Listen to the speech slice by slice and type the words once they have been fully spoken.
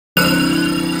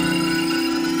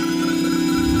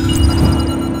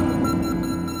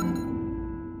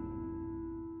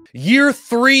Year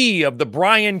 3 of the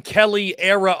Brian Kelly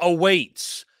era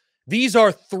awaits. These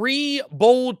are 3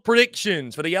 bold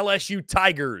predictions for the LSU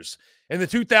Tigers in the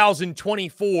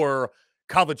 2024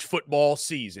 college football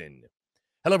season.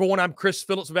 Hello, everyone. I'm Chris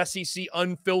Phillips of SEC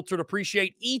Unfiltered.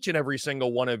 Appreciate each and every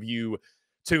single one of you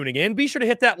tuning in. Be sure to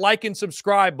hit that like and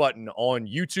subscribe button on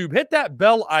YouTube. Hit that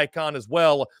bell icon as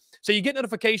well so you get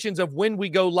notifications of when we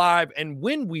go live and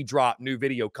when we drop new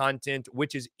video content,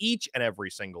 which is each and every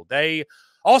single day.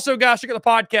 Also, guys, check out the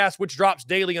podcast, which drops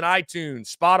daily on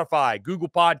iTunes, Spotify, Google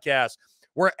Podcasts,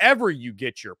 wherever you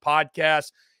get your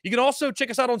podcasts. You can also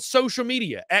check us out on social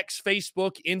media, X,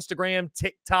 Facebook, Instagram,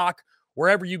 TikTok,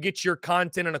 wherever you get your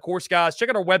content. And, of course, guys, check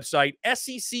out our website,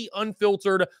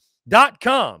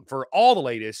 SECUnfiltered.com, for all the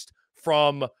latest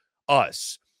from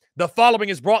us. The following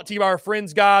is brought to you by our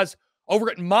friends, guys, over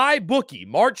at MyBookie.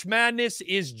 March Madness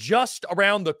is just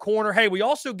around the corner. Hey, we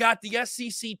also got the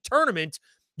SEC tournament.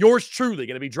 Yours truly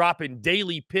going to be dropping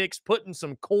daily picks, putting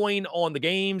some coin on the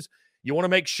games. You want to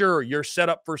make sure you're set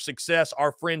up for success.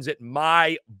 Our friends at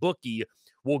MyBookie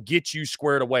will get you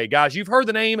squared away. Guys, you've heard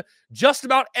the name just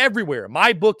about everywhere.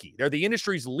 MyBookie. They're the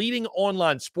industry's leading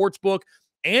online sportsbook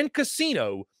and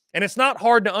casino, and it's not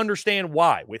hard to understand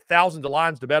why. With thousands of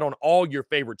lines to bet on all your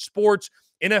favorite sports,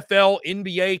 NFL,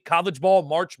 NBA, college ball,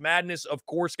 March Madness, of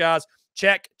course, guys.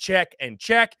 Check, check, and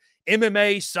check.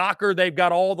 MMA, soccer, they've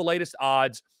got all the latest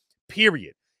odds,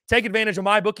 period. Take advantage of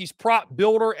MyBookie's prop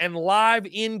builder and live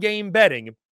in-game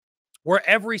betting, where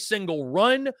every single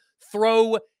run,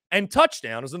 throw, and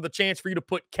touchdown is another chance for you to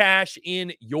put cash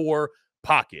in your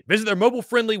pocket. Visit their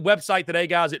mobile-friendly website today,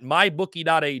 guys, at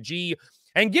mybookie.ag,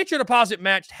 and get your deposit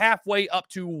matched halfway up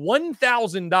to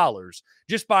 $1,000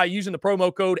 just by using the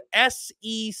promo code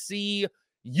SECU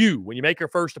when you make your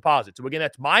first deposit. So, again,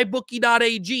 that's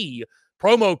mybookie.ag,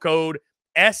 promo code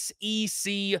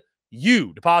SECU.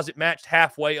 Deposit matched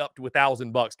halfway up to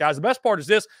 $1,000. Guys, the best part is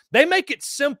this. They make it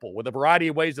simple with a variety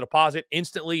of ways to deposit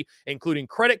instantly, including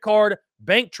credit card,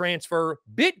 bank transfer,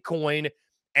 Bitcoin,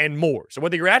 and more. So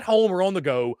whether you're at home or on the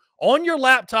go, on your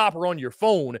laptop or on your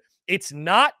phone, it's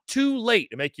not too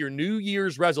late to make your New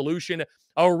Year's resolution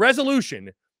a resolution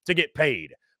to get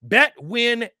paid. Bet,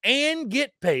 win, and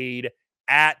get paid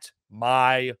at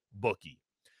MyBookie.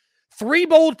 3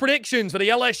 bold predictions for the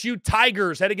LSU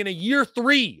Tigers heading into year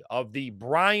 3 of the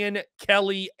Brian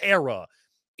Kelly era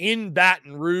in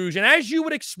Baton Rouge. And as you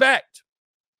would expect,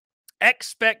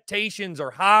 expectations are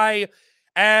high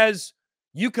as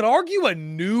you could argue a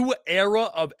new era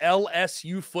of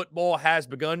LSU football has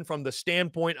begun from the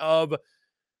standpoint of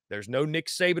there's no Nick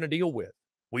Saban to deal with.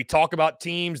 We talk about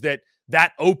teams that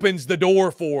opens the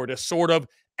door for to sort of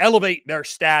elevate their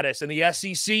status in the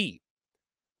SEC.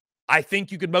 I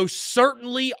think you could most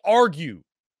certainly argue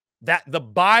that the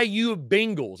Bayou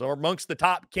Bengals are amongst the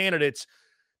top candidates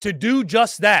to do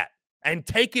just that and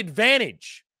take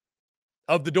advantage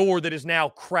of the door that is now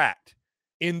cracked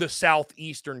in the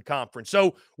Southeastern Conference.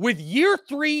 So with year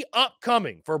 3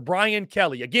 upcoming for Brian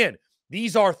Kelly, again,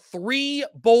 these are 3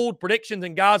 bold predictions.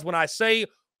 And guys, when I say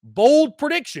bold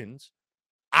predictions,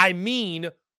 I mean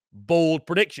bold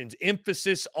predictions.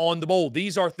 Emphasis on the bold.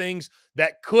 These are things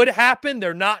that could happen.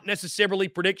 They're not necessarily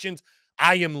predictions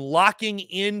I am locking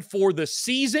in for the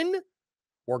season.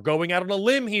 We're going out on a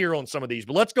limb here on some of these,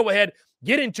 but let's go ahead,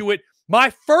 get into it. My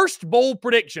first bold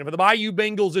prediction for the Bayou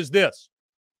Bengals is this.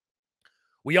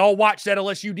 We all watched that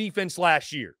LSU defense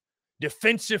last year.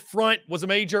 Defensive front was a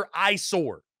major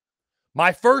eyesore.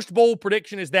 My first bold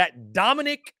prediction is that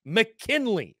Dominic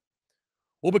McKinley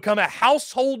will become a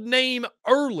household name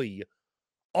early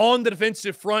on the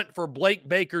defensive front for Blake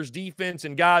Baker's defense.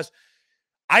 And guys,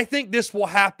 I think this will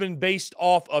happen based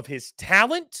off of his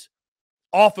talent,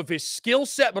 off of his skill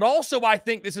set, but also I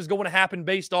think this is going to happen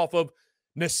based off of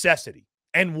necessity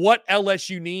and what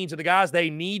LSU needs. And the guys,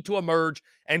 they need to emerge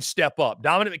and step up.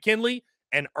 Dominic McKinley,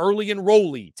 an early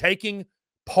enrollee, taking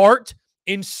part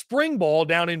in spring ball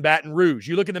down in Baton Rouge.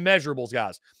 You look at the measurables,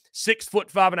 guys.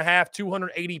 6'5.5",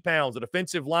 280 pounds, a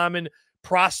defensive lineman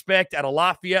prospect out of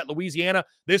Lafayette, Louisiana.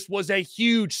 This was a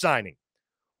huge signing.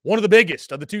 One of the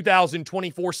biggest of the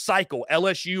 2024 cycle.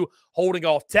 LSU holding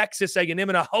off Texas A&M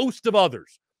and a host of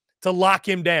others to lock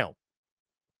him down.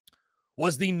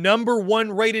 Was the number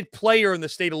 1 rated player in the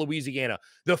state of Louisiana.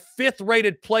 The 5th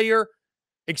rated player,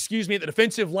 at the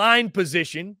defensive line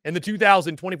position in the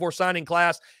 2024 signing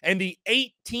class, and the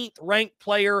 18th ranked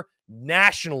player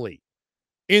nationally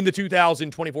in the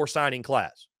 2024 signing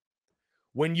class.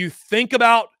 When you think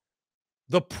about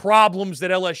the problems that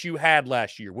LSU had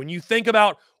last year, when you think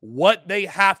about what they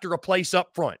have to replace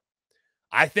up front,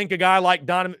 I think a guy like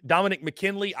Dominic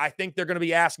McKinley, I think they're going to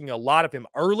be asking a lot of him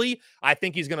early. I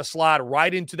think he's going to slide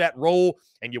right into that role.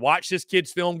 And you watch this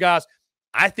kid's film, guys,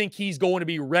 I think he's going to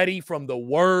be ready from the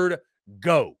word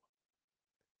go.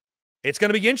 It's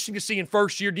going to be interesting to see in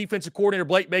first-year defensive coordinator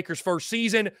Blake Baker's first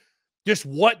season just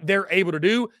what they're able to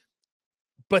do.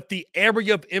 But the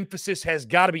area of emphasis has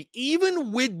got to be,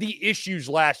 even with the issues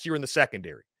last year in the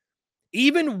secondary,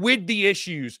 even with the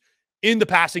issues in the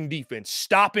passing defense,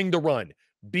 stopping the run,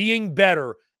 being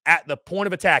better at the point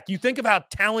of attack. You think of how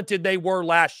talented they were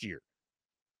last year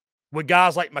with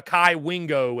guys like Mekhi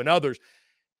Wingo and others,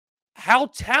 how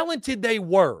talented they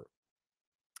were.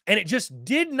 And it just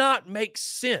did not make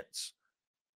sense.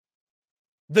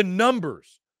 The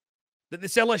numbers that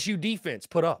this LSU defense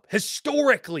put up,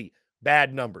 historically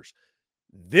bad numbers.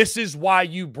 This is why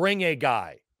you bring a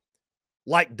guy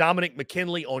like Dominic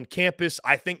McKinley on campus.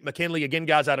 I think McKinley, again,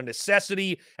 guys, out of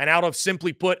necessity and out of,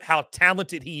 simply put, how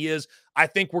talented he is, I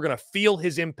think we're going to feel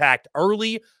his impact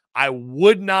early. I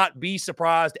would not be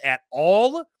surprised at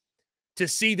all to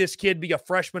see this kid be a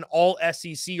freshman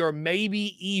All-SEC or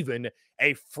maybe even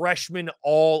a freshman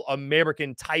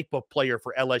All-American type of player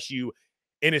for LSU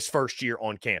in his first year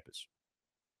on campus.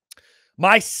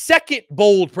 My second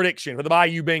bold prediction for the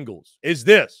Bayou Bengals is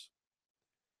this.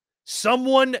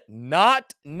 Someone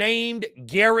not named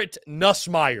Garrett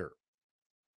Nussmeier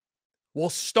will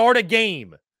start a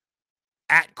game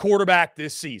at quarterback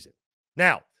this season.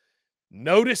 Now,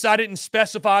 notice I didn't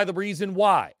specify the reason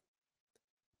why,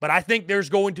 but I think there's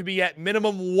going to be at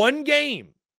minimum one game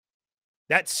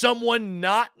that someone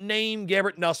not named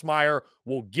Garrett Nussmeier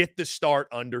will get the start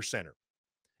under center.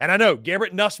 And I know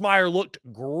Garrett Nussmeier looked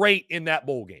great in that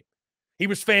bowl game. He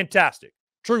was fantastic,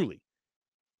 truly.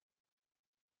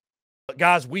 But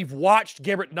guys, we've watched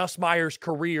Garrett Nussmeier's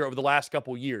career over the last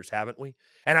couple of years, haven't we?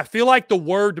 And I feel like the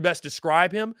word to best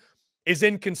describe him is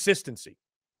inconsistency.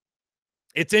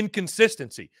 It's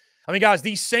inconsistency. I mean, guys,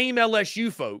 these same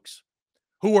LSU folks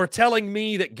who are telling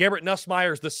me that Garrett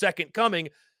Nussmeier is the second coming,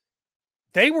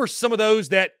 they were some of those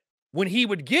that when he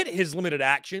would get his limited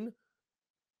action,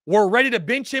 were ready to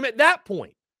bench him at that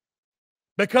point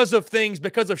because of things,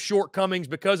 because of shortcomings,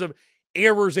 because of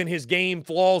errors in his game,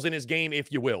 flaws in his game,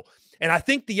 if you will. And I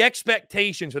think the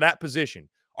expectations for that position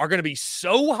are going to be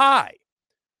so high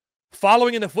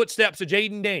following in the footsteps of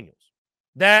Jaden Daniels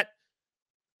that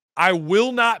I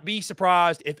will not be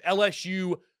surprised if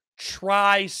LSU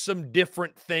tries some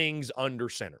different things under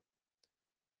center.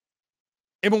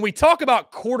 And when we talk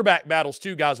about quarterback battles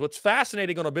too, guys, what's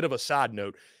fascinating on a bit of a side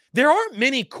note, there aren't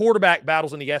many quarterback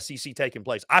battles in the SEC taking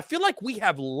place. I feel like we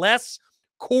have less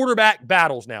quarterback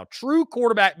battles now, true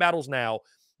quarterback battles now,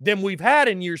 than we've had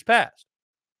in years past.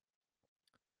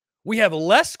 We have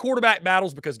less quarterback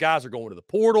battles because guys are going to the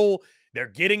portal. They're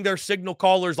getting their signal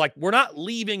callers. Like, we're not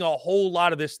leaving a whole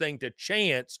lot of this thing to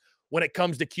chance when it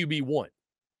comes to QB1.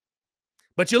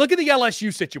 But you look at the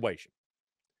LSU situation.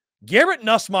 Garrett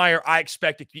Nussmeier, I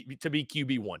expect to be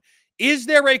QB1. Is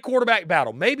there a quarterback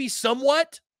battle? Maybe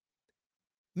somewhat.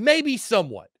 Maybe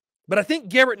somewhat. But I think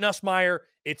Garrett Nussmeier,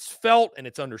 it's felt and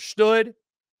it's understood.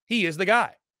 He is the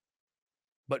guy.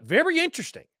 But very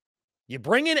interesting. You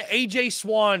bring in A.J.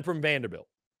 Swan from Vanderbilt.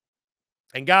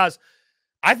 And guys,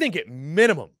 I think at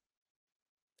minimum,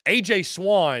 A.J.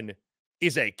 Swan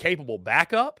is a capable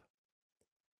backup.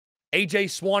 A.J.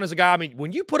 Swan is a guy, I mean,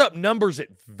 when you put up numbers at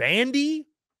Vandy,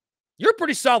 you're a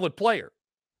pretty solid player.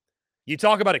 You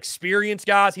talk about experience,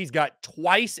 guys. He's got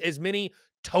twice as many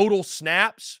total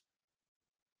snaps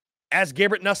as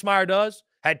Garrett Nussmeier does.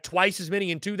 Had twice as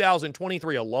many in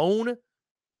 2023 alone.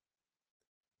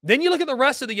 Then you look at the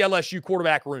rest of the LSU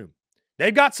quarterback room.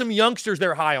 They've got some youngsters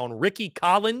they're high on. Ricky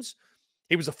Collins.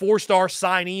 He was a four-star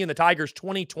signee in the Tigers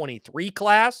 2023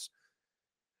 class.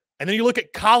 And then you look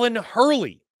at Colin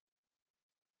Hurley,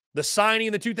 the signee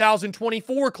in the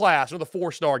 2024 class, or the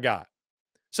four-star guy.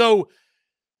 So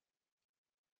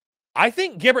I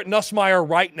think Garrett Nussmeier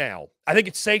right now, I think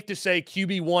it's safe to say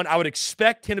QB1. I would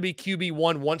expect him to be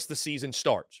QB1 once the season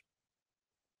starts.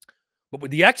 But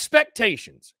with the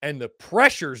expectations and the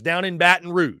pressures down in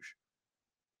Baton Rouge,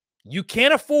 you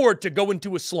can't afford to go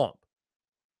into a slump.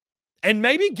 And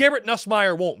maybe Garrett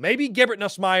Nussmeier won't. Maybe Garrett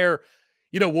Nussmeier,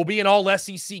 will be an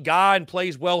all-SEC guy and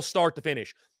plays well start to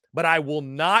finish. But I will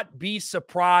not be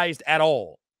surprised at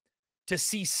all to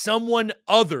see someone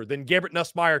other than Garrett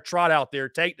Nussmeier trot out there,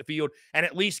 take the field, and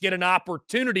at least get an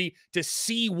opportunity to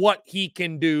see what he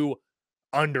can do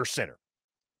under center.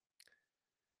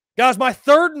 Guys, my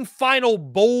third and final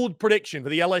bold prediction for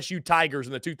the LSU Tigers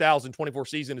in the 2024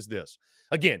 season is this.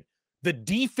 Again, the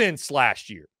defense last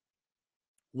year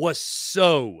was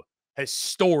so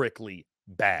historically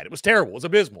bad. It was terrible. It was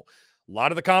abysmal. A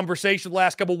lot of the conversation the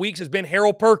last couple of weeks has been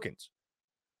Harold Perkins,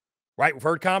 right? We've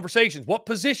heard conversations. What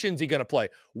position is he going to play?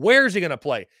 Where is he going to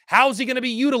play? How is he going to be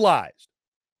utilized?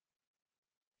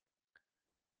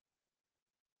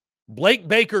 Blake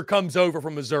Baker comes over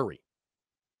from Missouri,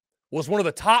 was one of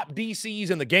the top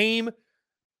DCs in the game,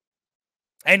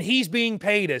 and he's being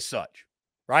paid as such,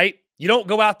 right? You don't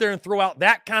go out there and throw out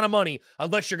that kind of money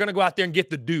unless you're going to go out there and get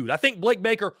the dude. I think Blake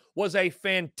Baker was a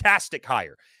fantastic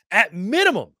hire. At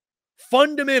minimum,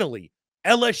 fundamentally,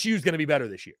 LSU is going to be better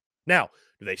this year. Now,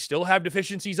 do they still have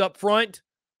deficiencies up front?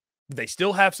 Do they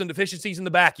still have some deficiencies in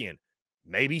the back end?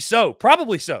 Maybe so.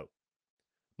 Probably so.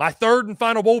 My third and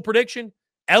final bold prediction,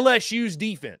 LSU's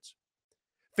defense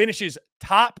finishes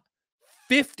top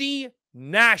 50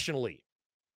 nationally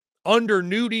under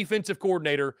new defensive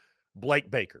coordinator Blake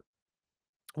Baker.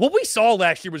 What we saw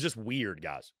last year was just weird,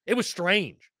 guys. It was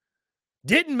strange.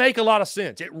 Didn't make a lot of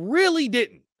sense. It really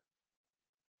didn't.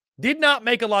 Did not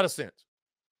make a lot of sense.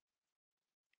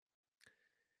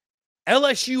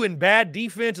 LSU in bad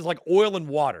defense is like oil and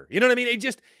water. You know what I mean?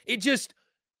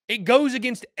 It goes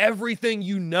against everything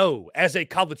you know as a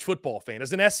college football fan,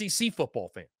 as an SEC football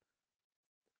fan.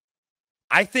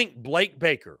 I think Blake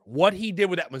Baker, what he did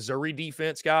with that Missouri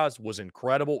defense, guys, was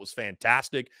incredible. It was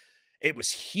fantastic. It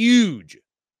was huge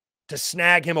to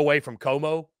snag him away from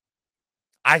Como.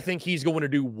 I think he's going to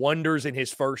do wonders in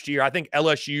his first year. I think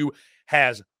LSU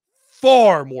has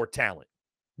far more talent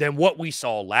than what we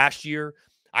saw last year.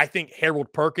 I think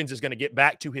Harold Perkins is going to get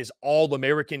back to his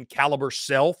All-American caliber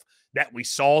self that we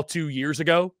saw 2 years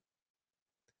ago.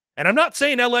 And I'm not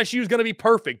saying LSU is going to be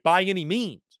perfect by any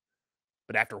means.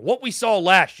 But after what we saw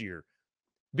last year,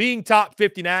 being top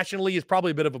 50 nationally is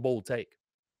probably a bit of a bold take.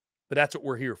 But that's what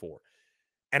we're here for.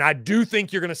 And I do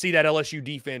think you're going to see that LSU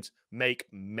defense make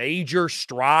major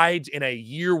strides in a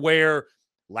year where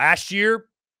last year,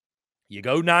 you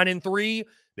go 9-3,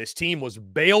 this team was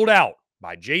bailed out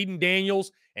by Jaden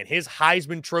Daniels and his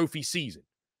Heisman Trophy season.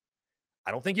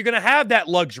 I don't think you're going to have that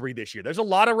luxury this year. There's a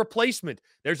lot of replacement.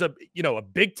 There's a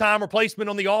big-time replacement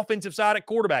on the offensive side at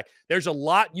quarterback. There's a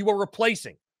lot you are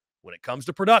replacing when it comes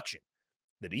to production.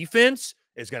 The defense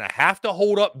is going to have to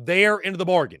hold up their end of the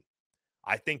bargain.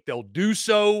 I think they'll do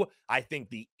so. I think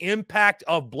the impact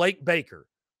of Blake Baker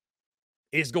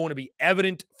is going to be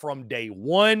evident from day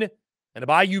one. And the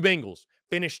Bayou Bengals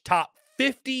finished top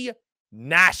 50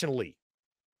 nationally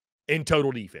in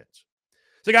total defense.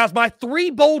 So, guys, my 3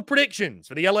 bold predictions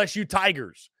for the LSU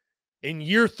Tigers in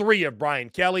year 3 of Brian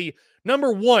Kelly.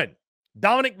 Number 1,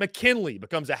 Dominic McKinley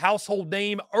becomes a household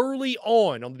name early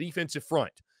on the defensive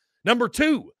front. Number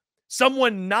 2,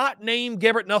 someone not named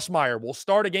Garrett Nussmeier will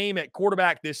start a game at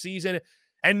quarterback this season.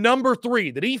 And number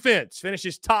 3, the defense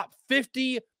finishes top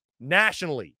 50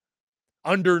 nationally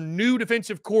under new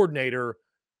defensive coordinator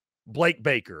Blake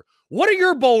Baker. What are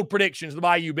your bold predictions of the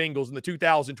Bayou Bengals in the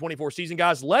 2024 season,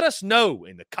 guys? Let us know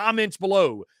in the comments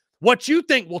below what you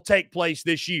think will take place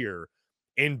this year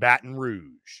in Baton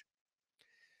Rouge.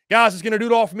 Guys, it's going to do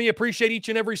it all for me. Appreciate each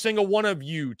and every single one of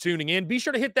you tuning in. Be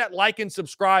sure to hit that like and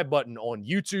subscribe button on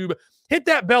YouTube. Hit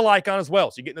that bell icon as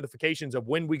well so you get notifications of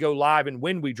when we go live and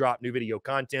when we drop new video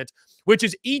content, which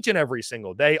is each and every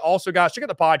single day. Also, guys, check out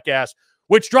the podcast,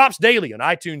 which drops daily on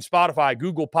iTunes, Spotify,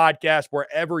 Google Podcasts,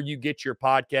 wherever you get your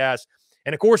podcasts.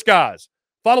 And, of course, guys,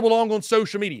 follow along on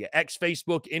social media, X,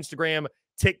 Facebook, Instagram,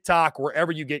 TikTok,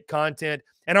 wherever you get content,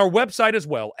 and our website as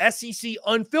well,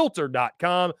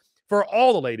 SECUnfiltered.com, for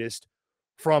all the latest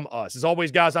from us. As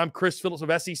always, guys, I'm Chris Phillips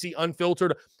of SEC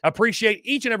Unfiltered. Appreciate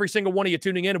each and every single one of you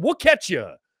tuning in, and we'll catch you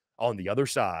on the other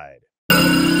side.